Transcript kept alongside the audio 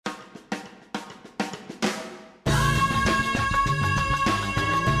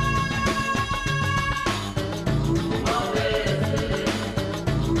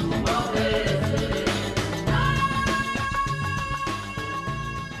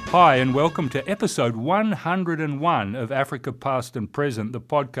Hi, and welcome to episode 101 of Africa Past and Present, the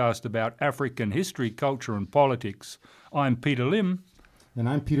podcast about African history, culture and politics. I'm Peter Lim. And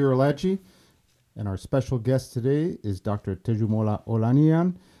I'm Peter Olaji. And our special guest today is Dr. Tejumola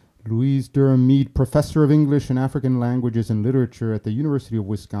Olaniyan, Louise Durham Mead Professor of English and African Languages and Literature at the University of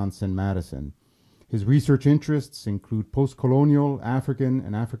Wisconsin-Madison. His research interests include post-colonial African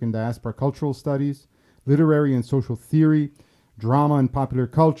and African diaspora cultural studies, literary and social theory, drama and popular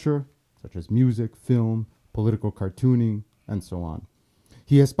culture, such as music, film, political cartooning, and so on.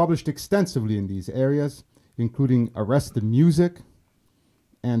 He has published extensively in these areas, including Arrest the Music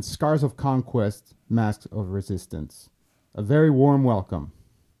and Scars of Conquest, Masks of Resistance. A very warm welcome.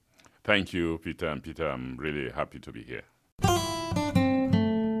 Thank you, Peter. And Peter, I'm really happy to be here.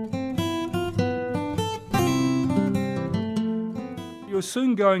 You're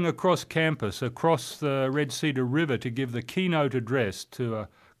soon going across campus, across the Red Cedar River, to give the keynote address to a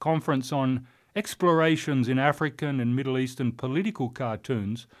conference on explorations in African and Middle Eastern political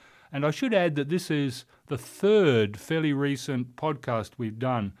cartoons. And I should add that this is the third fairly recent podcast we've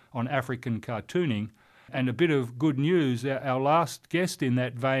done on African cartooning. And a bit of good news, our last guest in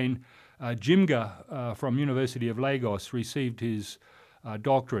that vein, Jimga from University of Lagos, received his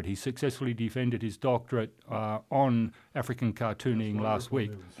doctorate. He successfully defended his doctorate on African cartooning last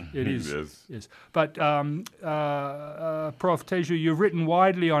week. It is. Yes. But Prof. Teju, you've written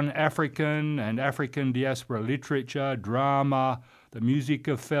widely on African and African diaspora literature, drama, the music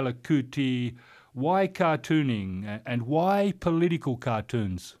of Fela Kuti. Why cartooning and why political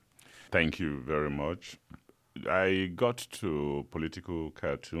cartoons? Thank you very much. I got to political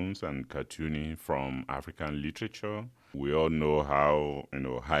cartoons and cartooning from African literature. We all know how,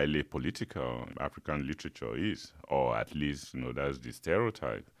 highly political African literature is, or at least, that's the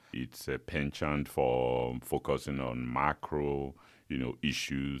stereotype. It's a penchant for focusing on macro,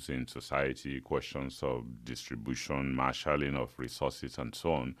 issues in society, questions of distribution, marshalling of resources, and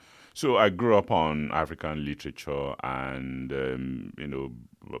so on. So I grew up on African literature and,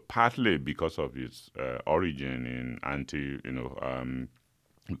 partly because of its origin in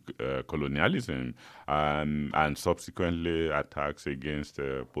colonialism and subsequently attacks against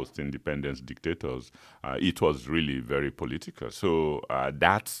post-independence dictators, it was really very political. So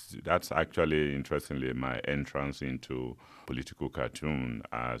that's actually, interestingly, my entrance into political cartoon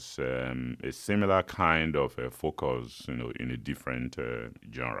as a similar kind of focus, in a different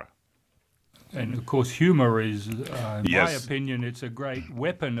genre. And of course, humor is, in my opinion, it's a great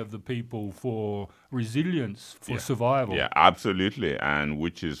weapon of the people for resilience, for survival. Yeah, absolutely. And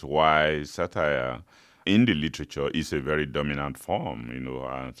which is why satire in the literature is a very dominant form,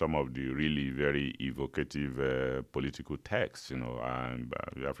 some of the really very evocative political texts,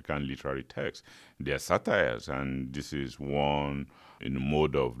 African literary texts, they're satires. And this is one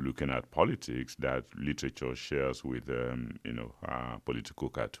mode of looking at politics that literature shares with, political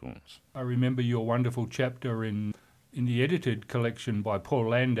cartoons. I remember your wonderful chapter in the edited collection by Paul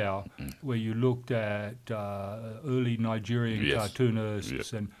Landau, where you looked at early Nigerian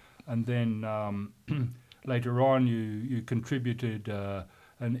cartoonists, and then later on you contributed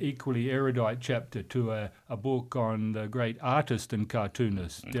an equally erudite chapter to a book on the great artist and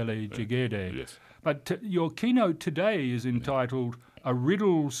cartoonist, Dele Jegede. Yes. But your keynote today is entitled A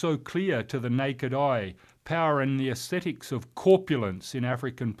Riddle So Clear to the Naked Eye, Power and the Aesthetics of Corpulence in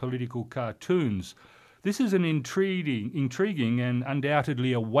African Political Cartoons. This is an intriguing and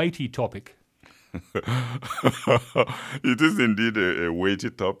undoubtedly a weighty topic. It is indeed a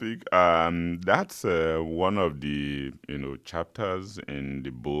weighty topic. That's one of the chapters in the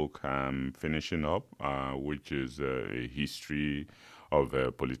book I'm finishing up, which is a history of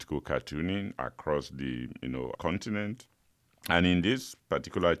political cartooning across the continent. And in this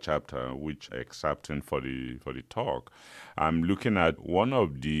particular chapter, which I'm excerpting for the talk, I'm looking at one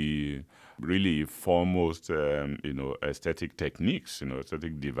of the really foremost, aesthetic techniques,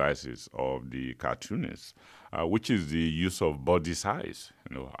 aesthetic devices of the cartoonists, which is the use of body size,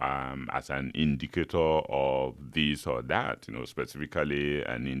 as an indicator of this or that, specifically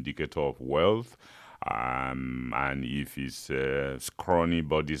an indicator of wealth. And if it's scrawny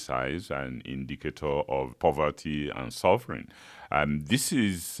body size, an indicator of poverty and suffering. This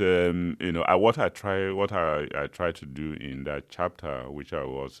is, what I try to do in that chapter, which I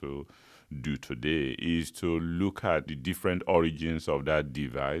will also do today, is to look at the different origins of that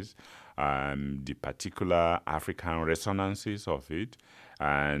device, the particular African resonances of it,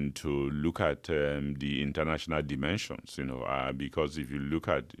 and to look at the international dimensions, because if you look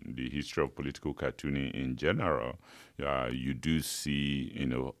at the history of political cartooning in general, you do see,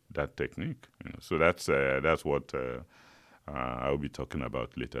 that technique. So that's what I'll be talking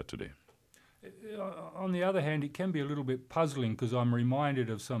about later today. On the other hand, it can be a little bit puzzling because I'm reminded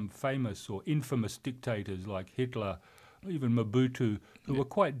of some famous or infamous dictators like Hitler, even Mobutu, who were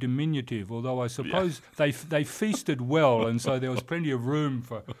quite diminutive, although I suppose they feasted well, and so there was plenty of room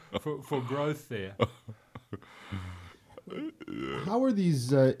for growth there. How are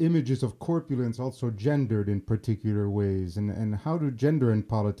these images of corpulence also gendered in particular ways, and how do gender and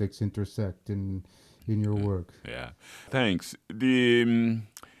politics intersect in your work? Yeah, thanks. This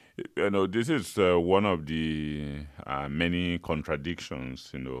is one of the many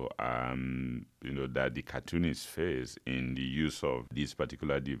contradictions, that the cartoonists face in the use of this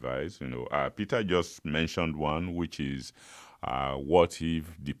particular device. Peter just mentioned one, which is what if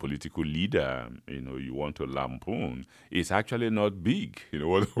the political leader, you want to lampoon, is actually not big?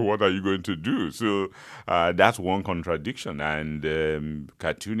 What are you going to do? So that's one contradiction. And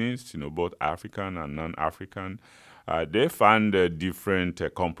cartoonists, both African and non-African, they found different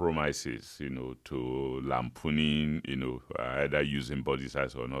compromises, to lampooning, either using body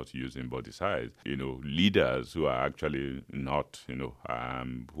size or not using body size. Leaders who are actually not,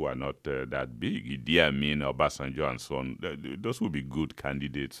 who are not that big, Idi Amin, Obasanjo, and so on. Those would be good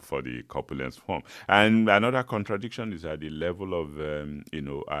candidates for the corpulence form. And another contradiction is at the level of,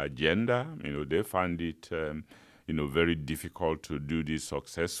 gender. They found it. Very difficult to do this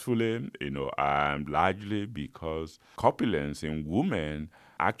successfully, largely because corpulence in women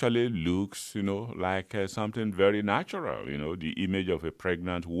actually looks, like something very natural, the image of a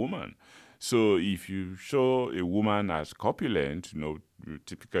pregnant woman. So if you show a woman as corpulent,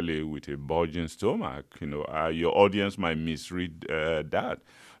 typically with a bulging stomach, your audience might misread that.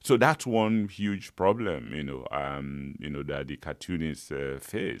 So that's one huge problem, that the cartoonists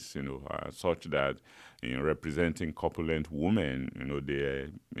face, such that in representing corpulent women, they,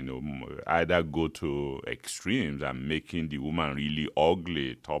 either go to extremes and making the woman really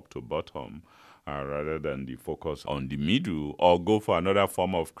ugly top to bottom, rather than the focus on the middle, or go for another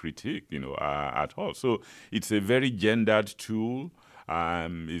form of critique, at all. So it's a very gendered tool.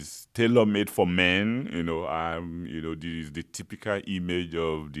 It's tailor-made for men, the typical image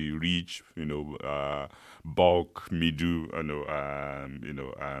of the rich, bulk, middle,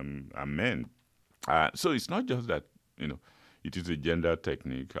 and men. So it's not just that, it is a gender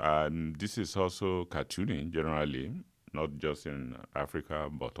technique. This is also cartooning generally, not just in Africa,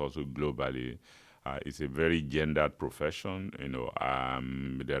 but also globally. It's a very gendered profession.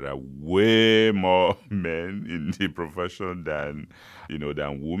 There are way more men in the profession than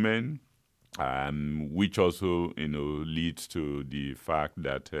women, which also, leads to the fact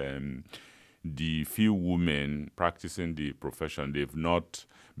that the few women practicing the profession, they've not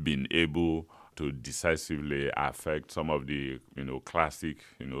been able to decisively affect some of the, classic,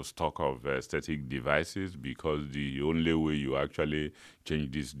 stock of aesthetic devices, because the only way you actually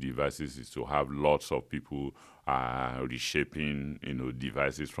change these devices is to have lots of people reshaping,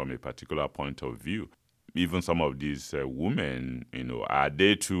 devices from a particular point of view. Even some of these women, are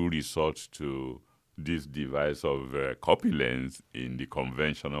they to resort to this device of corpulence in the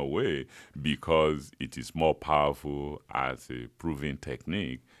conventional way because it is more powerful as a proven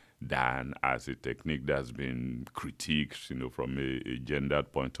technique than as a technique that's been critiqued, from a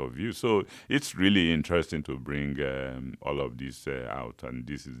gendered point of view. So it's really interesting to bring all of this out, and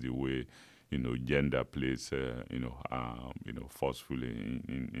this is the way, gender plays, forcefully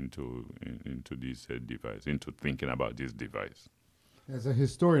into this device, into thinking about this device. As a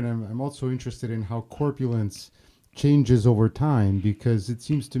historian, I'm also interested in how corpulence changes over time, because it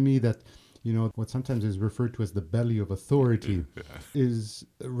seems to me that what sometimes is referred to as the belly of authority is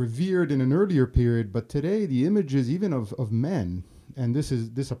revered in an earlier period, but today the images even of men, and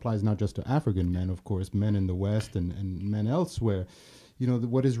this applies not just to African men, of course, men in the West and men elsewhere,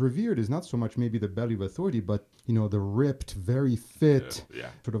 what is revered is not so much maybe the belly of authority, but, the ripped, very fit,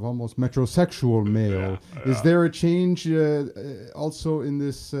 sort of almost metrosexual male. Is there a change also in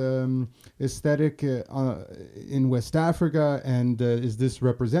this aesthetic in West Africa, and is this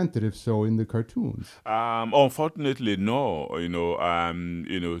representative so in the cartoons? Unfortunately, no.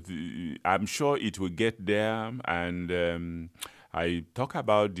 I'm sure it will get there, and I talk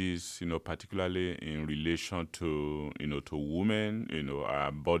about this, particularly in relation to, to women,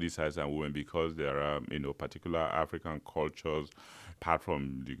 body size and women, because there are, particular African cultures, apart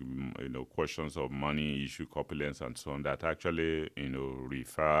from the, questions of money issue, corpulence, and so on, that actually,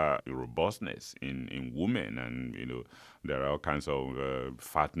 refer robustness in women, and there are all kinds of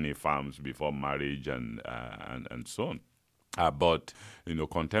fattening farms before marriage and so on. But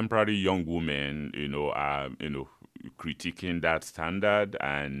contemporary young women, are critiquing that standard,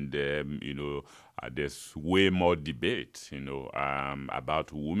 and there's way more debate,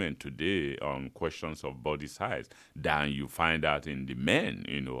 about women today on questions of body size than you find out in the men,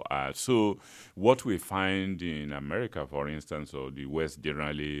 So what we find in America, for instance, or the West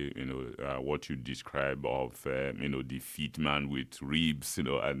generally, what you describe of, the fit man with ribs,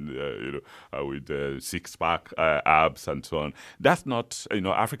 with six-pack abs and so on. That's not,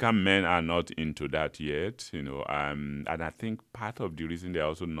 African men are not into that yet, and I think part of the reason they're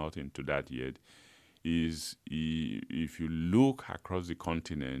also not into that yet is if you look across the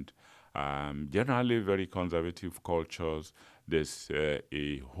continent, generally very conservative cultures, there's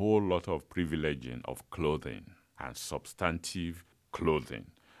a whole lot of privileging of clothing and substantive clothing.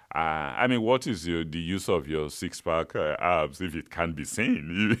 What is the use of your six-pack abs if it can't be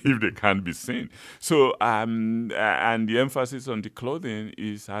seen, if they can't be seen? So, and the emphasis on the clothing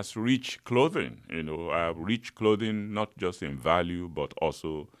is as rich clothing, rich clothing not just in value but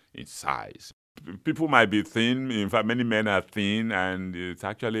also in size. People might be thin. In fact, many men are thin, and it's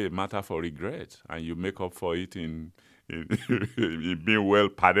actually a matter for regret, and you make up for it in being well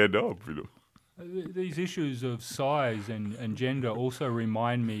padded up, These issues of size and gender also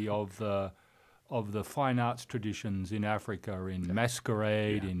remind me of the fine arts traditions in Africa, in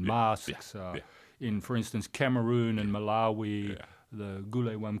masquerade, in masks, in, for instance, Cameroon and Malawi, the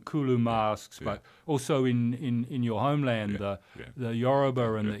Gule Wamkulu masks, but also in your homeland, the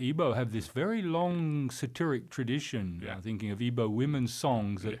Yoruba and the Igbo have this very long satiric tradition, thinking of Igbo women's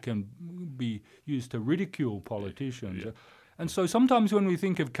songs that can be used to ridicule politicians. And so sometimes when we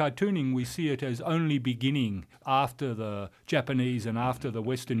think of cartooning, we see it as only beginning after the Japanese and after the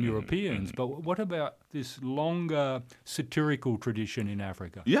Western Europeans. But what about this longer satirical tradition in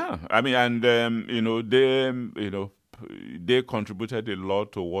Africa? Yeah, they contributed a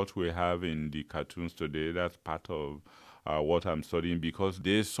lot to what we have in the cartoons today. That's part of what I'm studying, because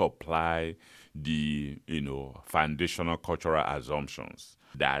they supply the, foundational cultural assumptions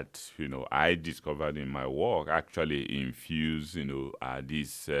that, I discovered in my work actually infuse,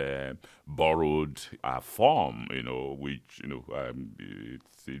 this borrowed form, which,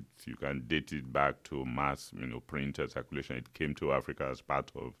 you can date it back to mass, printed circulation. It came to Africa as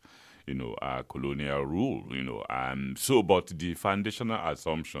part of, colonial rule, but the foundational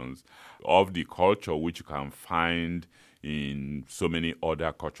assumptions of the culture, which you can find in so many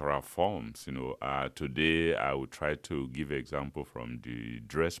other cultural forms, today I would try to give example from the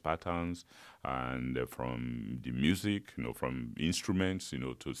dress patterns and from the music, from instruments,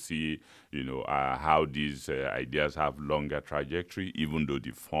 to see, how these ideas have longer trajectory, even though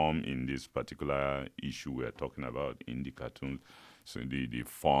the form in this particular issue we're talking about in the cartoons. So the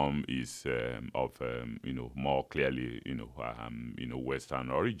form is of more clearly Western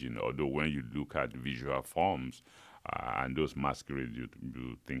origin. Although when you look at visual forms and those masquerades you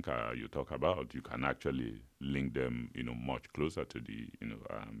think you talk about, you can actually link them much closer to the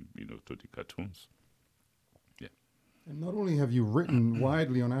to the cartoons. Yeah. And not only have you written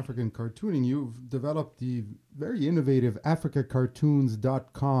widely on African cartooning, you've developed the very innovative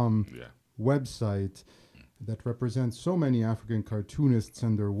AfricaCartoons.com website that represents so many African cartoonists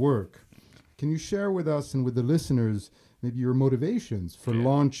and their work. Can you share with us and with the listeners maybe your motivations for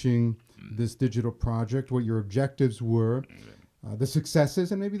launching this digital project, what your objectives were, the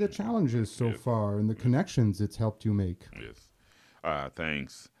successes and maybe the challenges so far, and the connections it's helped you make? Yes.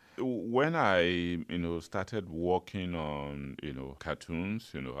 Thanks. When I, started working on, cartoons,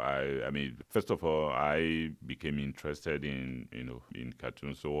 first of all, I became interested in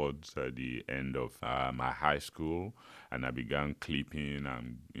cartoons towards the end of my high school, and I began clipping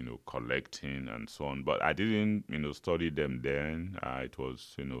and, collecting and so on. But I didn't, study them then. It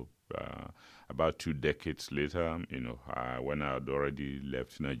was, about 2 decades later, when I had already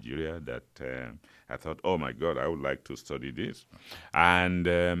left Nigeria, that I thought, oh my God, I would like to study this. And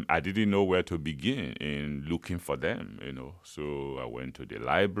I didn't know where to begin in looking for them, So I went to the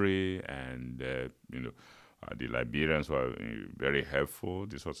library and, the librarians were very helpful.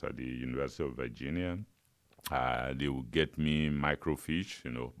 This was at the University of Virginia. They would get me microfiche,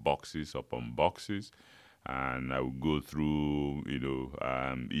 boxes upon boxes. And I would go through,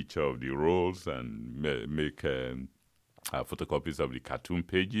 each of the roles and make photocopies of the cartoon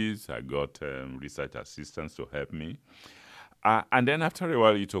pages. I got research assistants to help me. And then after a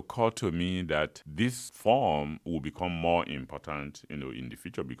while, it occurred to me that this form will become more important, in the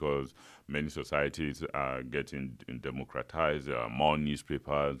future, because many societies are getting democratized. There are more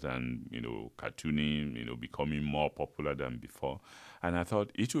newspapers and, cartooning, becoming more popular than before. And I thought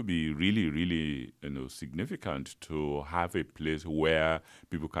it would be really, really, significant to have a place where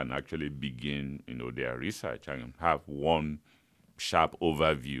people can actually begin, their research and have one sharp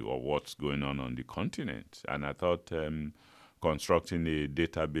overview of what's going on the continent. And I thought constructing a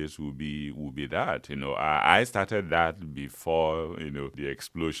database would be that. I started that before the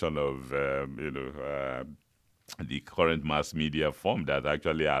explosion of the current mass media form that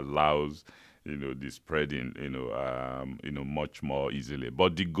actually allows the spreading much more easily.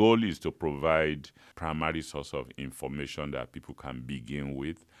 But the goal is to provide primary source of information that people can begin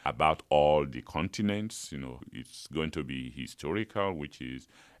with about all the continents. It's going to be historical, which is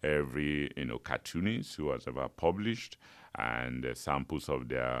every cartoonist who has ever published, and samples of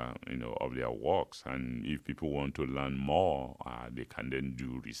their works. And if people want to learn more, they can then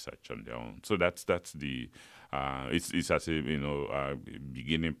do research on their own. So that's the it's as a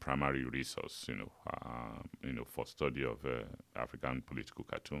beginning primary resource for study of African political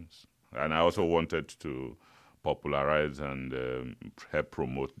cartoons. And I also wanted to popularize and help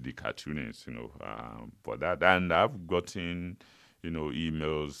promote the cartoonists for that. And I've gotten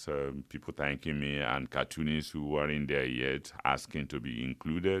emails, people thanking me, and cartoonists who weren't there yet asking to be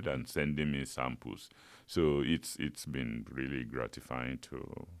included and sending me samples. So it's been really gratifying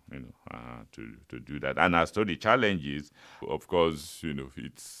to do that. And as to the challenges, of course,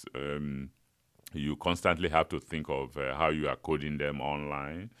 it's you constantly have to think of how you are coding them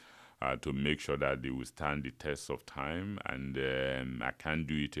online to make sure that they will stand the test of time. And I can't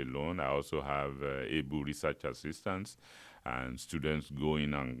do it alone. I also have able research assistants and students go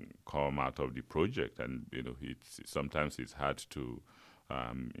in and come out of the project, and sometimes it's hard to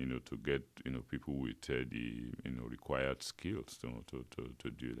to get people with the required skills to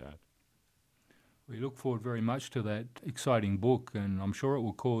do that. We look forward very much to that exciting book, and I'm sure it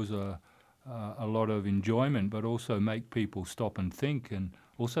will cause a lot of enjoyment, but also make people stop and think, and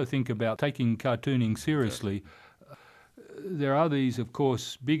also think about taking cartooning seriously. There are these, of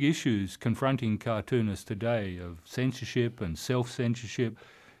course, big issues confronting cartoonists today of censorship and self-censorship.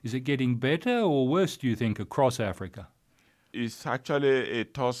 Is it getting better or worse, do you think, across Africa? It's actually a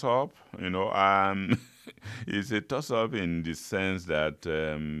toss-up, It's a toss-up in the sense that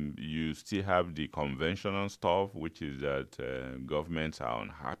you still have the conventional stuff, which is that governments are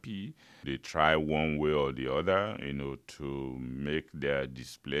unhappy. They try one way or the other, to make their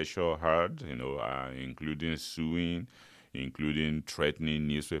displeasure heard, including suing, including threatening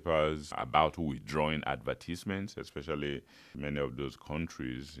newspapers about withdrawing advertisements, especially many of those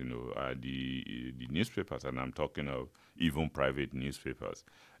countries, the newspapers, and I'm talking of even private newspapers,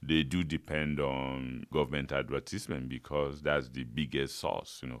 they do depend on government advertisement because that's the biggest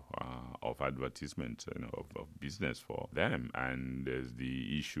source, of advertisement, of business for them. And there's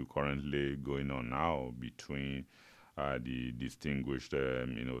the issue currently going on now between the distinguished,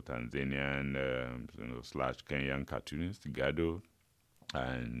 Tanzanian, / Kenyan cartoonist Gado,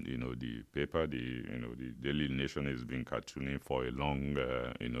 and the paper, the Daily Nation has been cartooning for a long,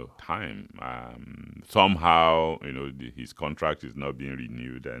 time. Somehow, his contract is not being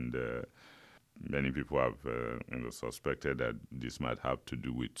renewed, and many people have, suspected that this might have to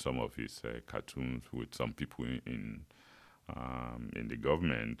do with some of his cartoons with some people in the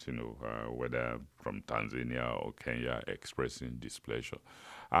government, whether from Tanzania or Kenya, expressing displeasure.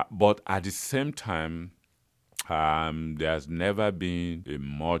 But at the same time, there's never been a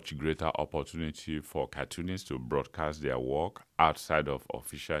much greater opportunity for cartoonists to broadcast their work outside of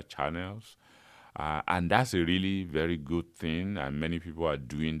official channels. And that's a really very good thing, and many people are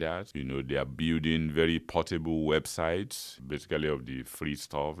doing that. They are building very portable websites, basically of the free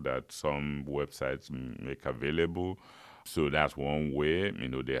stuff that some websites make available. So that's one way.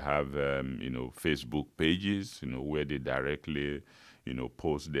 They have, Facebook pages, where they directly,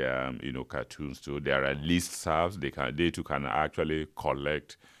 post their, cartoons to. There are listservs. They too can actually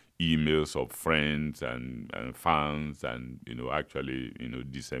collect emails of friends and fans and, actually,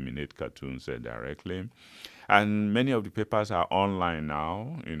 disseminate cartoons directly. And many of the papers are online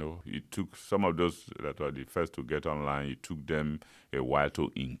now. It took some of those that were the first to get online, it took them a while to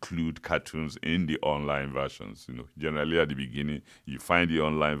include cartoons in the online versions. Generally at the beginning, you find the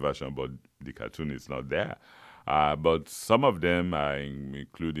online version, but the cartoon is not there. But some of them are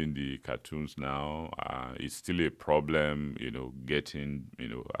including the cartoons now. It's still a problem, getting,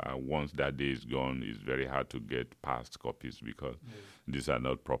 once that day is gone, it's very hard to get past copies because these are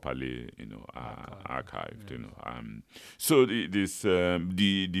not properly, archived. So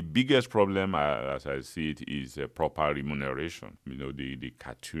the biggest problem, as I see it, is proper remuneration. The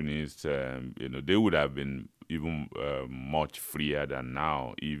cartoonists, they would have been even much freer than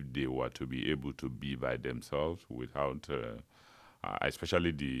now if they were to be able to be by themselves without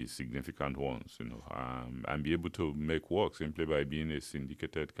especially the significant ones, and be able to make work simply by being a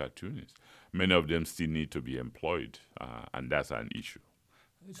syndicated cartoonist. Many of them still need to be employed, and that's an issue.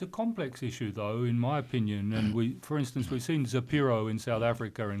 It's a complex issue, though, in my opinion. And for instance, we've seen Zapiro in South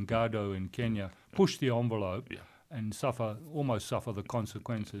Africa and Gado in Kenya push the envelope and almost suffer the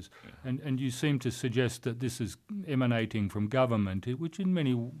consequences. And you seem to suggest that this is emanating from government, which in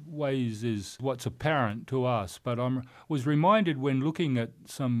many ways is what's apparent to us. But I was reminded when looking at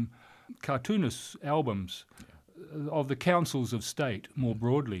some cartoonist albums of the councils of state more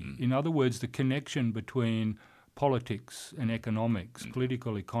broadly. In other words, the connection between politics and economics,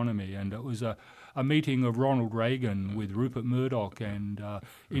 political economy. And it was a meeting of Ronald Reagan with Rupert Murdoch and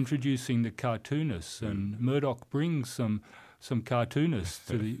introducing the cartoonists. And Murdoch brings some cartoonists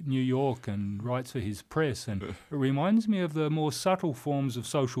to New York and writes for his press. And it reminds me of the more subtle forms of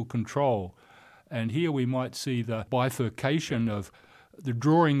social control. And here we might see the bifurcation of the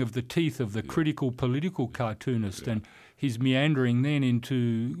drawing of the teeth of the critical political cartoonist and his meandering then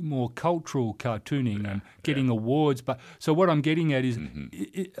into more cultural cartooning and getting awards. But so what I'm getting at is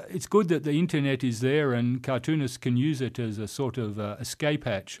it's good that the internet is there and cartoonists can use it as a sort of escape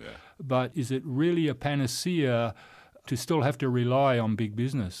hatch. But is it really a panacea to still have to rely on big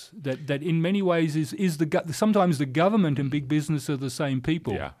business? That in many ways is sometimes the government and big business are the same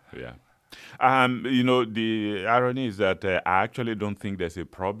people. Yeah. The irony is that I actually don't think there's a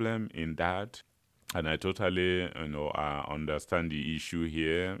problem in that. And I totally, understand the issue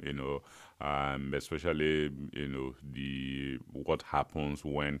here, especially, what happens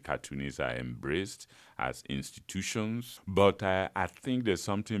when cartoonists are embraced as institutions. But I think there's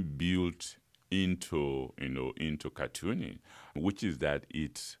something built into cartooning, which is that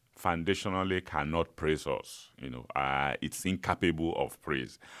it foundationally cannot praise us. It's incapable of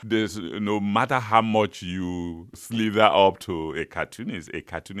praise. There's no matter how much you slither up to a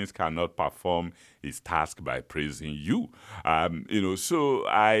cartoonist cannot perform his task by praising you. So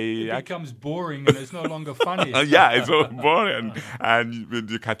it becomes boring and it's no longer funny. It's so boring, and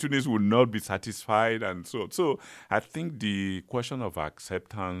the cartoonist will not be satisfied, and so I think the question of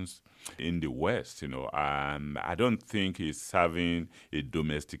acceptance in the West, I don't think it's serving a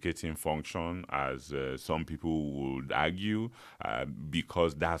domesticating function, as some people would argue,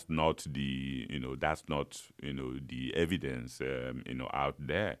 because that's not the evidence, out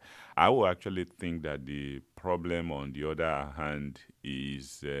there. I would actually think that the problem, on the other hand,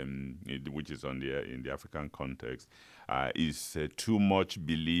 is which is in the African context, is too much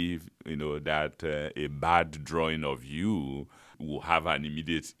belief, that a bad drawing of you will have an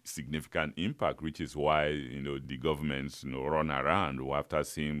immediate significant impact, which is why, the governments, run around after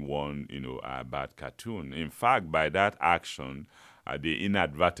seeing one, bad cartoon. In fact, by that action, they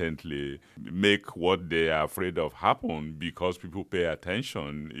inadvertently make what they are afraid of happen, because people pay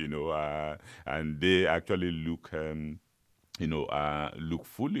attention, and they actually look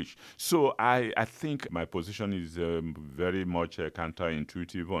foolish. So I think my position is very much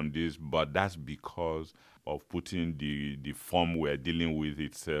counterintuitive on this, but that's because of putting the form we're dealing with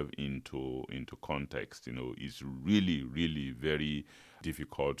itself into context. It's really, really very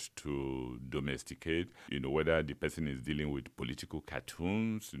difficult to domesticate, whether the person is dealing with political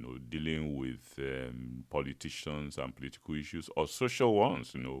cartoons, dealing with politicians and political issues, or social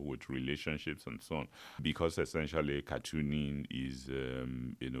ones, with relationships and so on, because essentially cartooning is,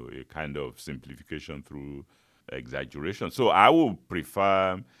 a kind of simplification through exaggeration. So I would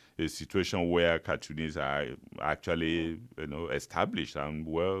prefer a situation where cartoonists are actually, established and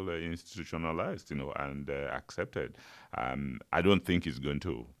well institutionalized, and accepted. I don't think it's going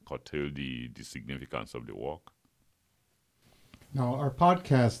to curtail the significance of the work. Now, our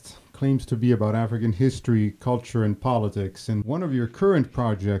podcast claims to be about African history, culture, and politics. And one of your current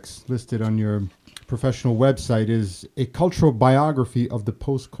projects listed on your professional website is a cultural biography of the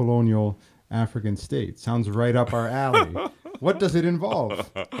post-colonial African state. Sounds right up our alley. What does it involve?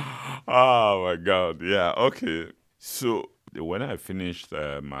 Oh, my God. Yeah, okay. So when I finished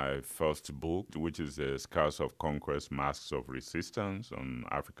my first book, which is Scars of Conquest, Masks of Resistance on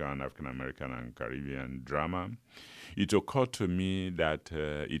African American, and Caribbean drama, it occurred to me that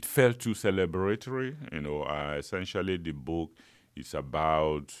it felt too celebratory. Essentially the book is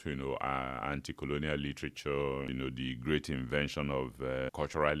about, anti-colonial literature, the great invention of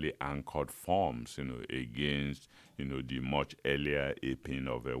culturally anchored forms, against, the much earlier aping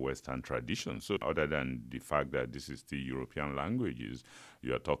of a Western tradition. So other than the fact that this is still European languages,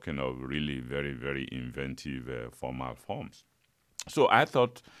 you are talking of really very, very inventive formal forms. So I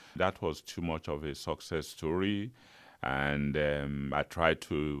thought that was too much of a success story. And I try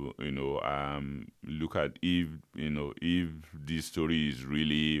to, look at if this story is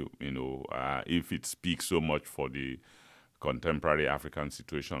really, if it speaks so much for the contemporary African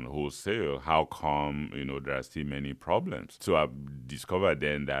situation wholesale, how come, there are still many problems? So I've discovered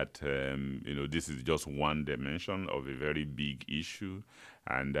then that, this is just one dimension of a very big issue,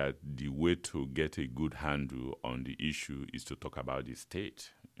 and that the way to get a good handle on the issue is to talk about the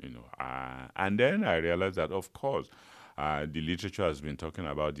state, and then I realized that, of course, the literature has been talking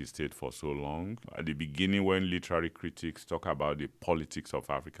about the state for so long. At the beginning, when literary critics talk about the politics of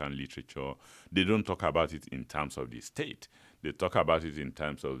African literature, they don't talk about it in terms of the state. They talk about it in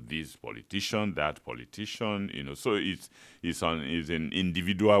terms of this politician, that politician, So it's in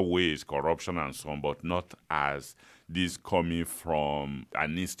individual ways, corruption and so on, but not as this coming from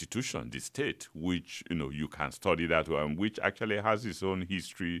an institution, the state, which you can study that and which actually has its own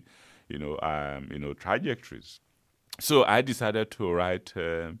history, trajectories. So I decided to write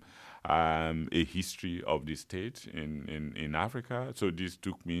a history of the state in Africa. So this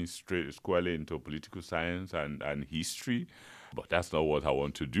took me squarely into political science and history, but that's not what I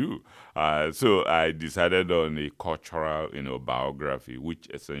want to do. So I decided on a cultural, biography, which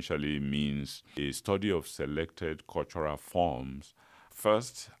essentially means a study of selected cultural forms,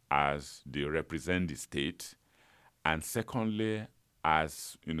 first as they represent the state, and secondly,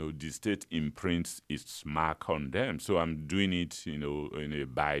 as the state imprints its mark on them. So I'm doing it, in a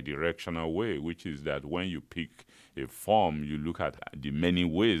bi-directional way, which is that when you pick a form, you look at the many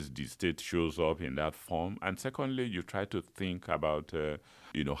ways the state shows up in that form, and secondly, you try to think about,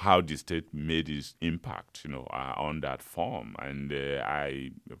 how the state made its impact, on that form. And I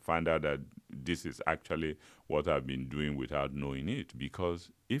found out that this is actually what I've been doing without knowing it,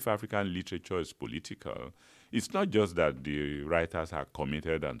 because if African literature is political, it's not just that the writers are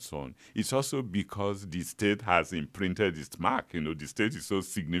committed and so on. It's also because the state has imprinted its mark. The state is so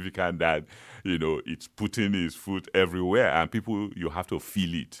significant that, it's putting its foot everywhere, and you have to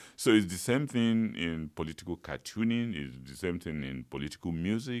feel it. So it's the same thing in political cartooning. It's the same thing in political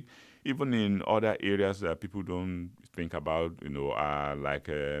music. Even in other areas that people don't think about, like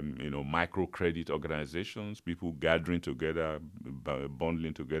microcredit organizations, people gathering together,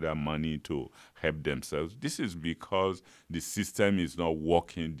 bundling together money to help themselves. This is because the system is not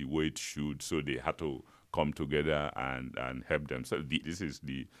working the way it should, so they had to come together and help themselves. This is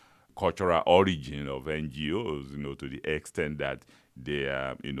the cultural origin of NGOs, to the extent that they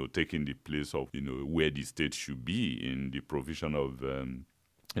are, taking the place of, where the state should be in the provision of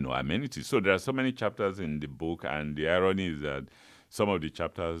amenities. So there are so many chapters in the book, and the irony is that some of the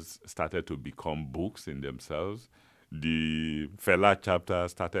chapters started to become books in themselves. The Fela chapter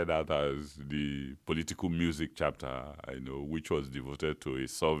started out as the political music chapter, which was devoted to a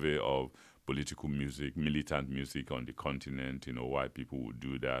survey of political music, militant music on the continent, why people would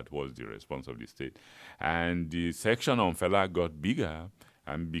do that, what's the response of the state. And the section on Fela got bigger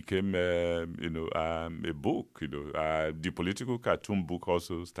and became, a book. The political cartoon book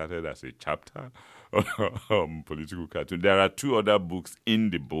also started as a chapter on political cartoon. There are two other books in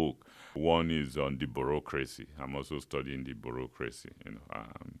the book. One is on the bureaucracy. I'm also studying the bureaucracy.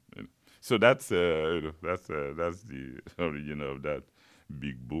 So that's the origin of that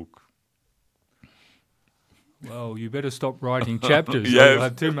big book. Well, you better stop writing chapters. Yes.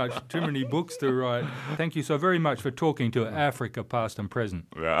 You'll have too many books to write. Thank you so very much for talking to Africa Past and Present.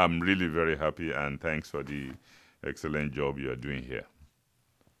 Well, I'm really very happy, and thanks for the excellent job you are doing here.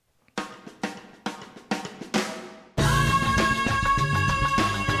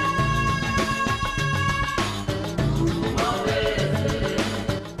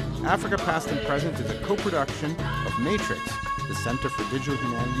 Africa Past and Present is a co-production of Matrix, the Center for Digital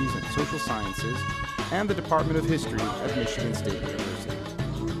Humanities and Social Sciences, and the Department of History at Michigan State University.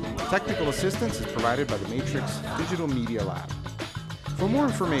 Technical assistance is provided by the Matrix Digital Media Lab. For more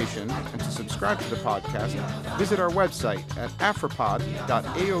information and to subscribe to the podcast, visit our website at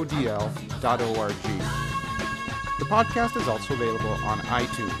afripod.aodl.org. The podcast is also available on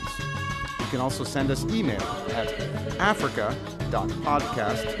iTunes. You can also send us email at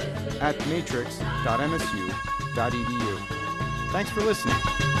africa.podcast@matrix.msu.edu. Thanks for listening.